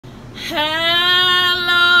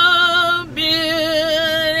Hello, beauties.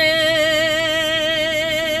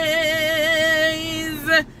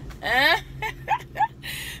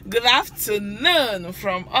 Good afternoon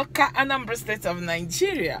from Oka, Anambra State of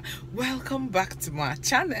Nigeria. Welcome back to my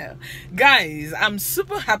channel. Guys, I'm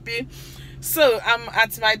super happy. So I'm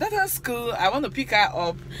at my daughter's school. I want to pick her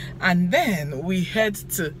up and then we head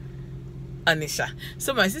to Anisha.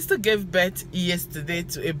 So my sister gave birth yesterday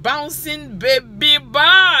to a bouncing baby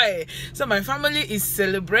boy. So my family is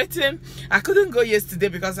celebrating. I couldn't go yesterday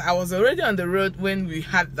because I was already on the road when we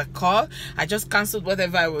had the call. I just cancelled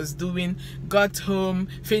whatever I was doing, got home,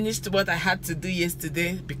 finished what I had to do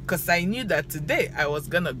yesterday because I knew that today I was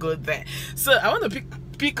gonna go there. So I want to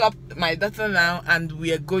pick up my daughter now and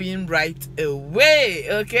we are going right away.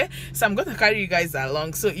 Okay, so I'm gonna carry you guys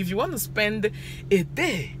along. So if you want to spend a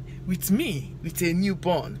day with me with a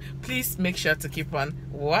newborn, please make sure to keep on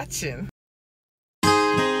watching.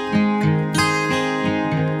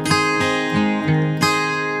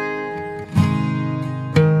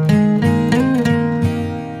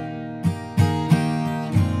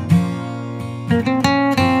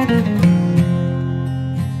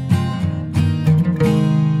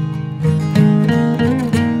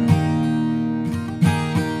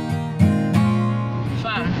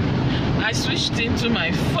 I switched into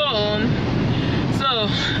my phone, so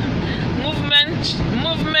movement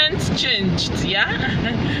changed. Yeah,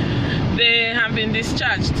 they have been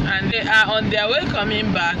discharged and they are on their way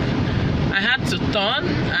coming back. I had to turn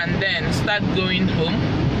and then start going home,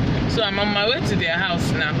 so I'm on my way to their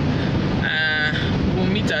house now. We'll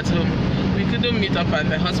meet at home. We couldn't meet up at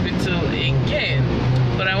the hospital again,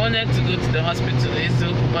 but I wanted to go to the hospital,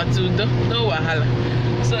 but no wahala.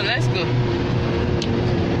 So let's go.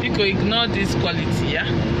 You can ignore this quality, yeah?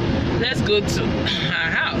 Let's go to our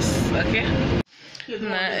house, okay?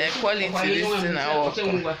 Quality this in our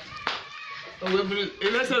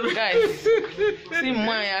guys, see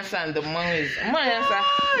Maya's and the Maya's. Maya's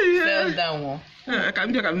fell down.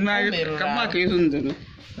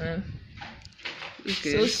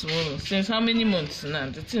 So small. Since how many months now?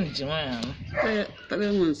 The thing, 3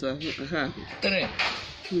 months. 3.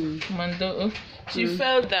 Mando, she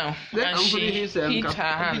fell down and she hit her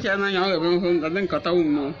hand.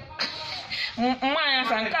 Maya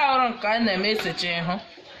Sanka can message him.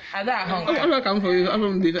 I don't come for you. I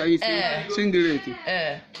don't do that. Singularity.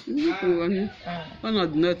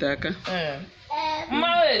 I'm not taka.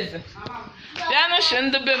 Mays. Diana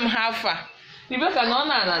shouldn't have been half far. You better know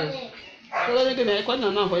none. So you can make one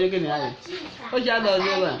enough for you can have it. What you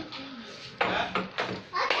do?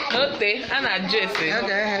 Okay, and Jesse.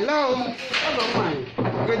 Okay, hello.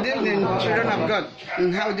 Good evening, children of God.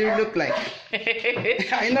 And how do you look like?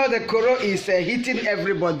 I know the Koro is hitting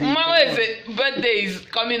everybody. Mama's birthday is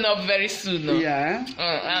coming up very soon. No? Yeah.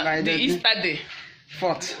 The Easter day.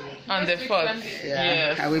 4th. On the 4th. Yeah.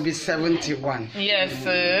 Yes. I will be 71. Yes,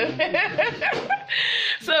 sir.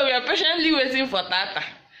 So we are patiently waiting for Tata.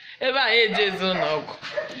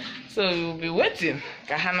 So we will be waiting.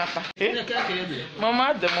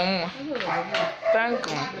 Mama, the mama. Thank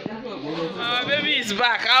you. Our baby is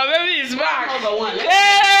back. Our baby is back.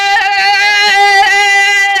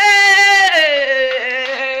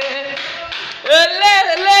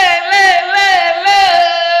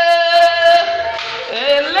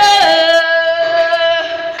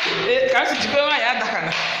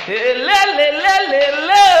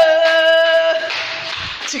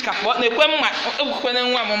 Chika, what the queen?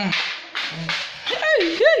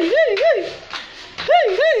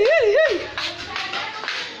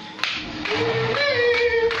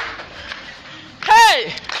 Hey!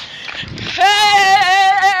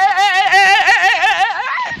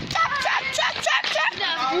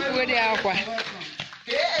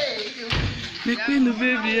 The queen of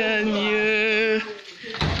baby and you.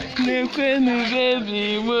 The queen of baby.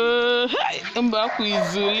 Hey, I'm back with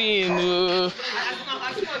Zulino.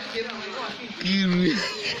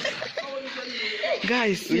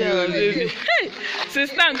 Guys, yeah, baby. Hey,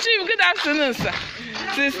 sister, Chief, good afternoon, sir.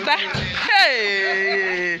 Sister,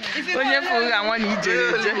 hey. When you forget one,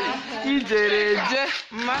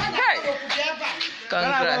 hey,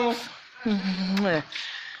 congrats.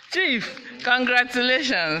 Chief,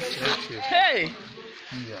 congratulations. Hey,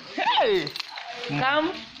 hey,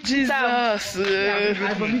 come, Jesus.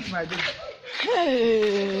 Hey.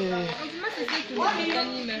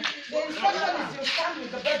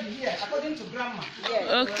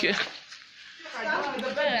 Okay.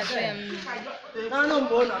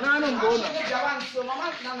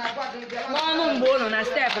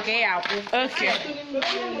 Okay.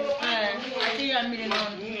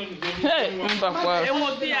 Hey,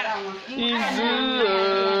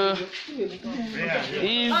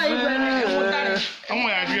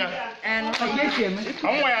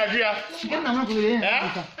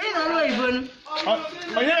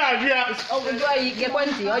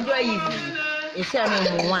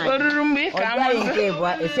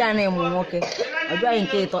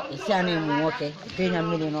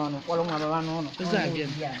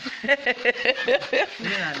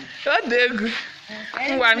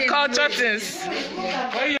 One culture things.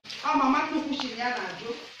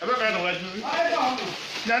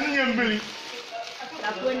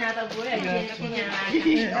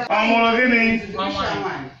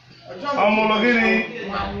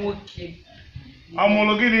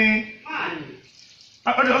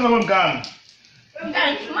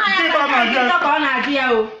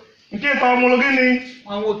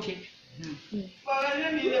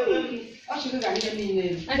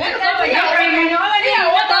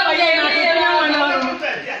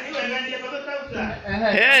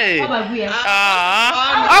 Hey,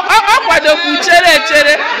 akwado kuchere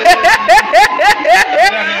chere.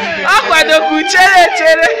 Akwado kuchere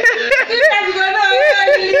chere.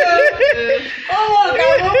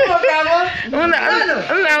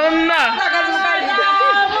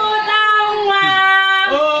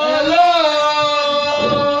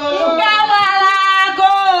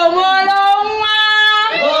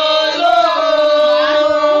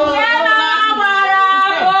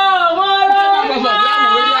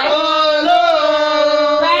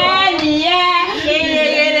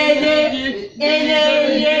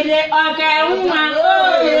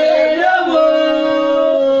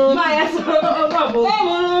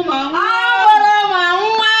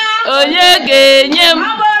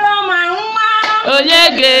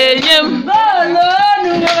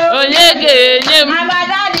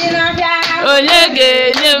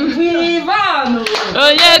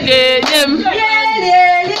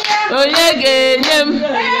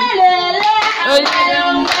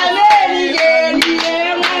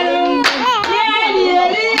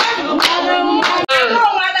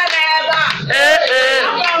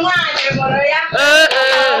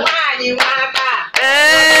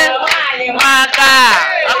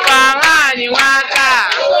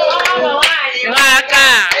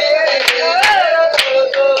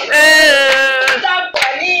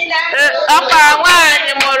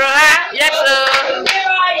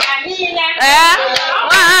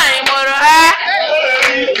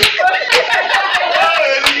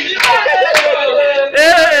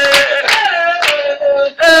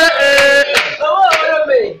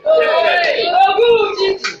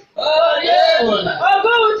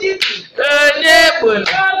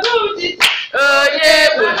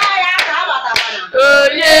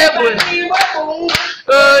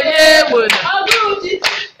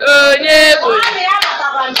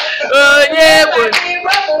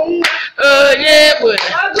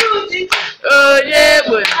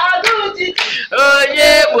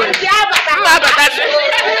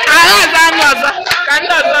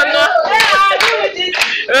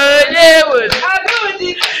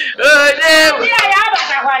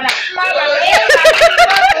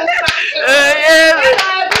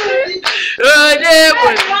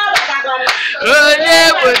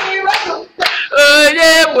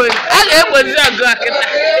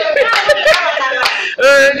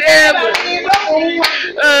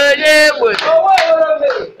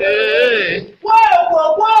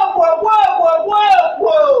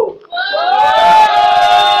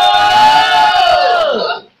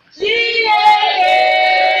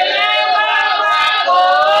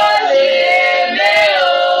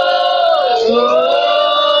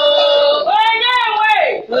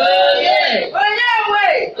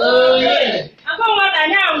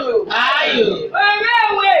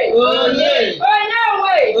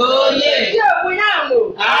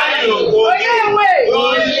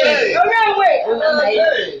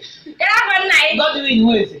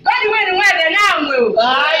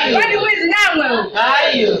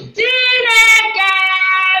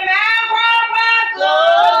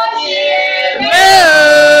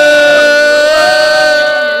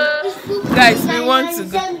 Guys, we want to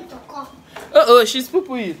go. Oh, she's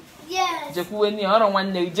poo-pooing. Yes. Jekuweni, I don't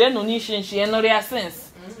want to know. She no real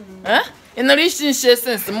sense. Huh? In no real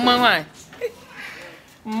sense, mama.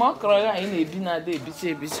 Ma cry in a dinner day,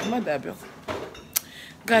 bitch, mother.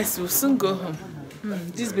 Guys, we'll soon go home.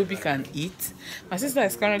 This baby can eat. My sister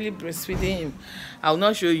is currently breastfeeding him. I'll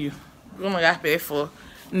not show you. Oh my God, pay for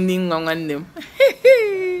ning on them.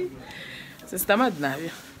 Sister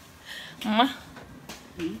Madnavia. Ma,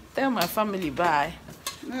 tell my family bye.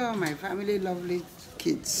 No, my family, lovely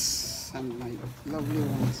kids and my lovely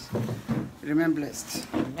ones. Remain blessed.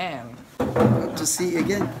 Amen. Hope to see you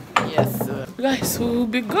again. Yes, sir. Guys, we'll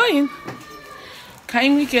be going. I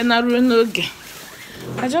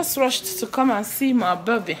just rushed to come and see my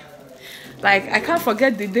baby. Like, I can't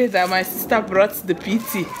forget the day that my sister brought the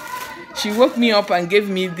PT. She woke me up and gave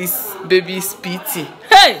me this baby's PT.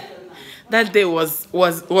 Hey! That day was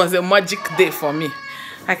a magic day for me.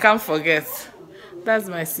 I can't forget. That's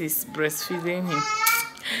my sis breastfeeding him.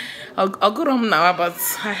 I'll go home now, but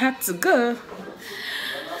I had to go.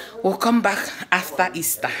 We'll come back after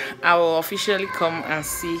Easter. I will officially come and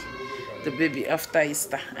see the baby after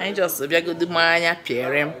Easter. I just go do my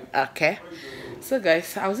PRM. Okay. So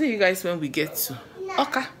guys, I'll see you guys when we get to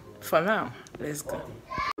Oka. For now, let's go.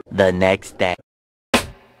 The next day.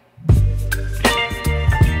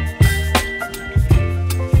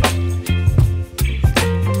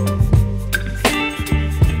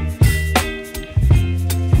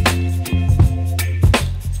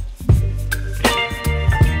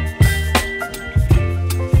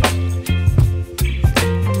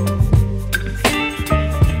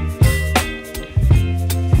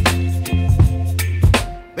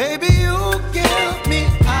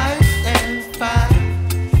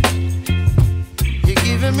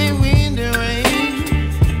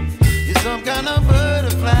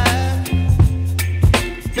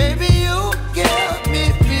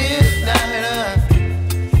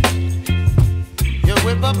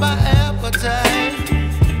 My appetite,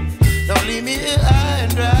 don't leave me here high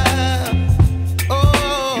and dry.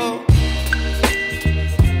 Oh,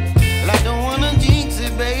 well, I don't wanna jinx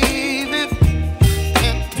it, baby,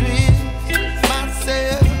 and twist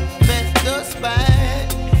myself at the spine.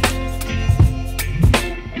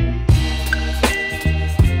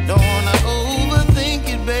 Don't wanna overthink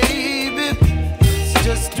it, baby. It's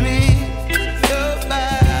just twist your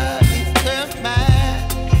body and mine.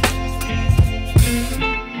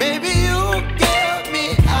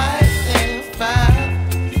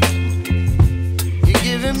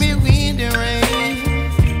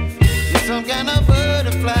 Some kind of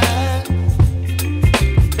butterfly,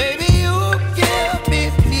 baby, you give me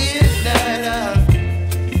midnight.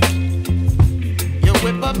 You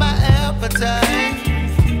whip up my appetite,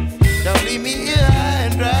 don't leave me here high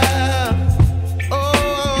and dry.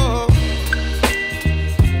 Oh,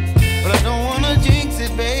 but I don't wanna jinx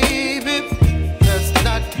it, baby. Let's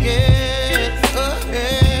not get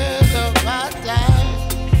ahead of my time.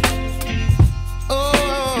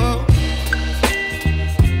 Oh,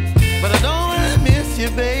 but I don't wanna miss you,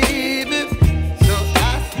 baby. So I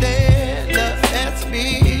stand up and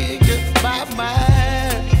speak just my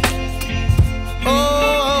mind.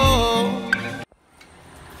 Oh,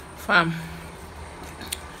 Fam,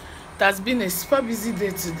 it has been a super busy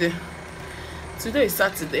day today. Today is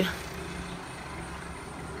Saturday.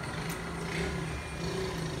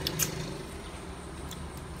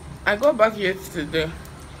 I got back here today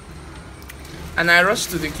and I rushed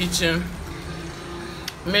to the kitchen,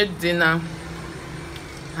 made dinner,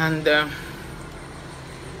 and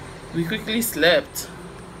we quickly slept.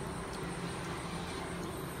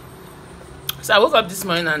 So I woke up this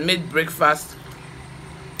morning and made breakfast,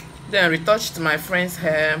 then retouched my friend's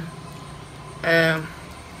hair,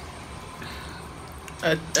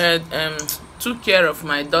 took care of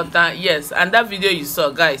my daughter. Yes, and that video you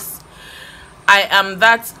saw, guys, I am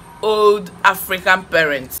that old African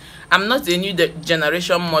parent. I'm not a new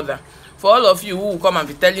generation mother. For all of you who will come and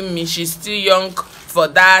be telling me she's still young for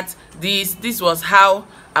that, this was how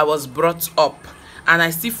I was brought up, and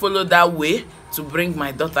I still follow that way to bring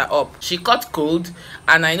my daughter up. She caught cold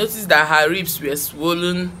and I noticed that her ribs were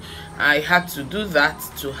swollen. I had to do that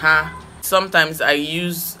to her. Sometimes I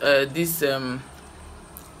use that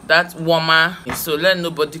warmer, so let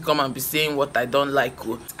nobody come and be saying what I don't like.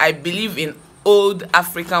 I believe in old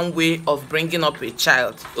African way of bringing up a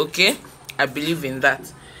child. Okay, I believe in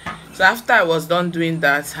that. So after I was done doing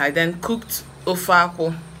that, I then cooked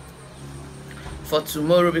ofako for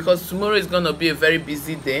tomorrow, because tomorrow is gonna be a very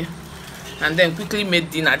busy day, and then quickly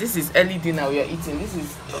made dinner. This is early dinner we are eating. This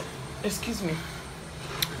is, excuse me,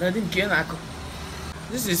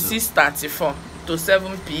 this is 6:34 to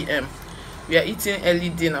 7 p.m. We are eating early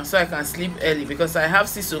dinner so I can sleep early, because I have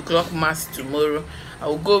 6 o'clock mass tomorrow. I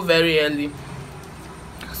will go very early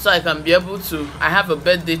so I can be able to, I have a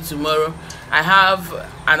birthday tomorrow, I have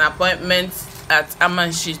an appointment at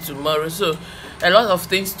Amanshi tomorrow, so a lot of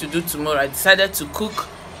things to do tomorrow. I decided to cook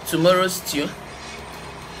tomorrow's stew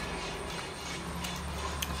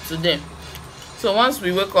today. So once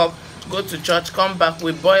we wake up, go to church, come back,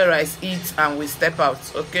 we boil rice, eat, and we step out.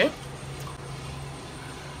 Okay,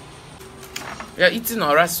 we are eating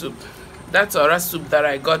ora soup. That's ora soup that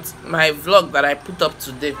I got, my vlog that I put up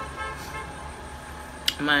today,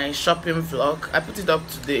 my shopping vlog. I put it up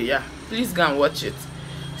today. Yeah, please go and watch it.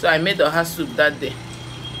 So I made oha soup that day.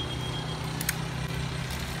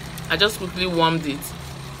 I just quickly warmed it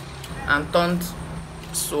and turned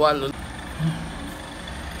swallow.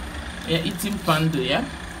 Yeah, eating pando, yeah,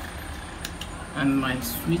 and my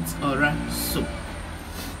sweet ora soup.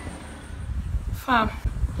 Fam,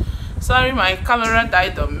 sorry, my camera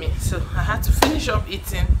died on me, so I had to finish up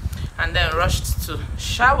eating and then rushed to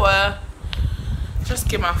shower. Just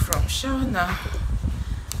came out from shower now,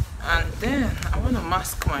 and then I want to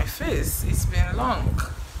mask my face. It's been long.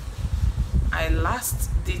 I last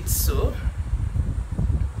did so.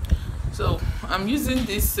 So I'm using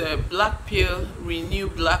this Black Peel Renew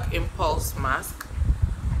Black Impulse mask.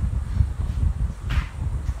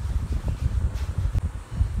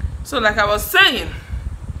 So like I was saying,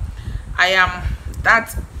 I am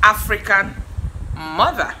that African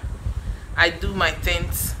mother. I do my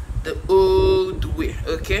things the old way,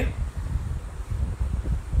 okay?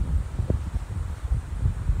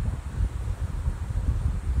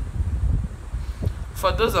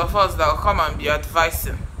 For those of us that will come and be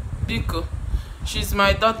advising, Biko, she's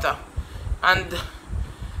my daughter, and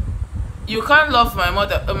you can't love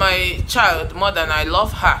my child more than I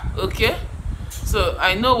love her, okay? So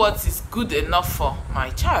I know what is good enough for my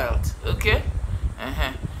child, okay?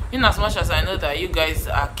 In as much as I know that you guys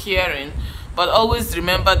are caring, but always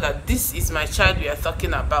remember that this is my child we are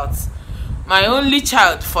talking about. My only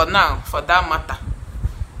child for now, for that matter.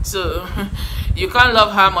 So you can't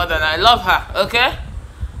love her more than I love her, okay?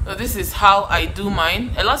 So this is how I do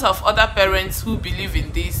mine. A lot of other parents who believe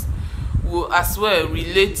in this will as well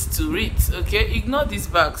relate to it, okay? Ignore these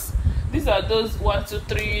bags. These are those 1, 2,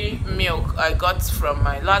 3 milk I got from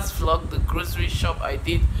my last vlog, the grocery shop I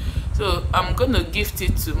did. So I'm gonna gift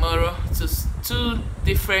it tomorrow to 2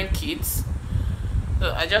 different kids.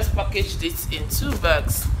 So I just packaged it in 2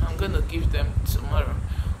 bags. I'm gonna give them tomorrow.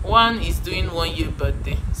 One is doing 1-year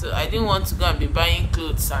birthday, so I didn't want to go and be buying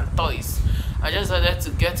clothes and toys. I just wanted to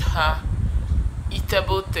get her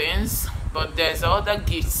eatable things, but there's other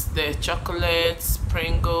gifts, the chocolates,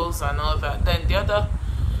 Pringles and all that. Then the other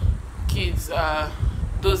kids are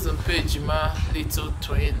those Mpejima little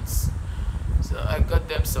twins, so I got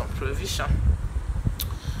them some provision.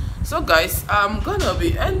 So guys, I'm gonna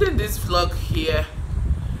be ending this vlog here.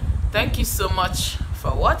 Thank you so much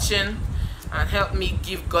for watching, and help me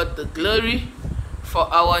give God the glory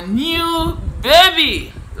for our new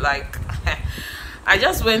baby. Like I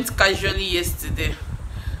just went casually yesterday,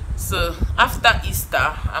 so after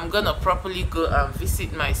Easter I'm gonna properly go and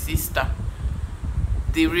visit my sister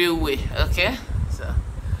the real way, okay? So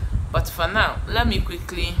but for now, let me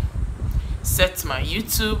quickly set my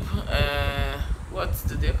YouTube what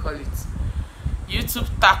do they call it, YouTube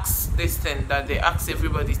tax, this thing that they ask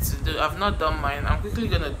everybody to do. I've not done mine. I'm quickly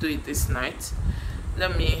gonna do it this night.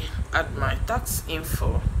 Let me add my tax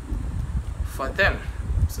info for them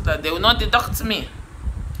so that they will not deduct me.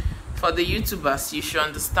 For the YouTubers, you should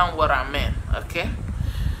understand what I mean, okay?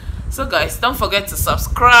 So guys, don't forget to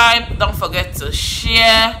subscribe, don't forget to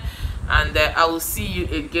share, and I will see you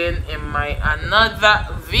again in my another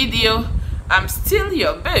video. I'm still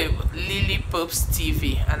your babe, Lily Popes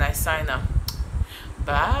TV, and I sign out.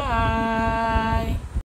 Bye.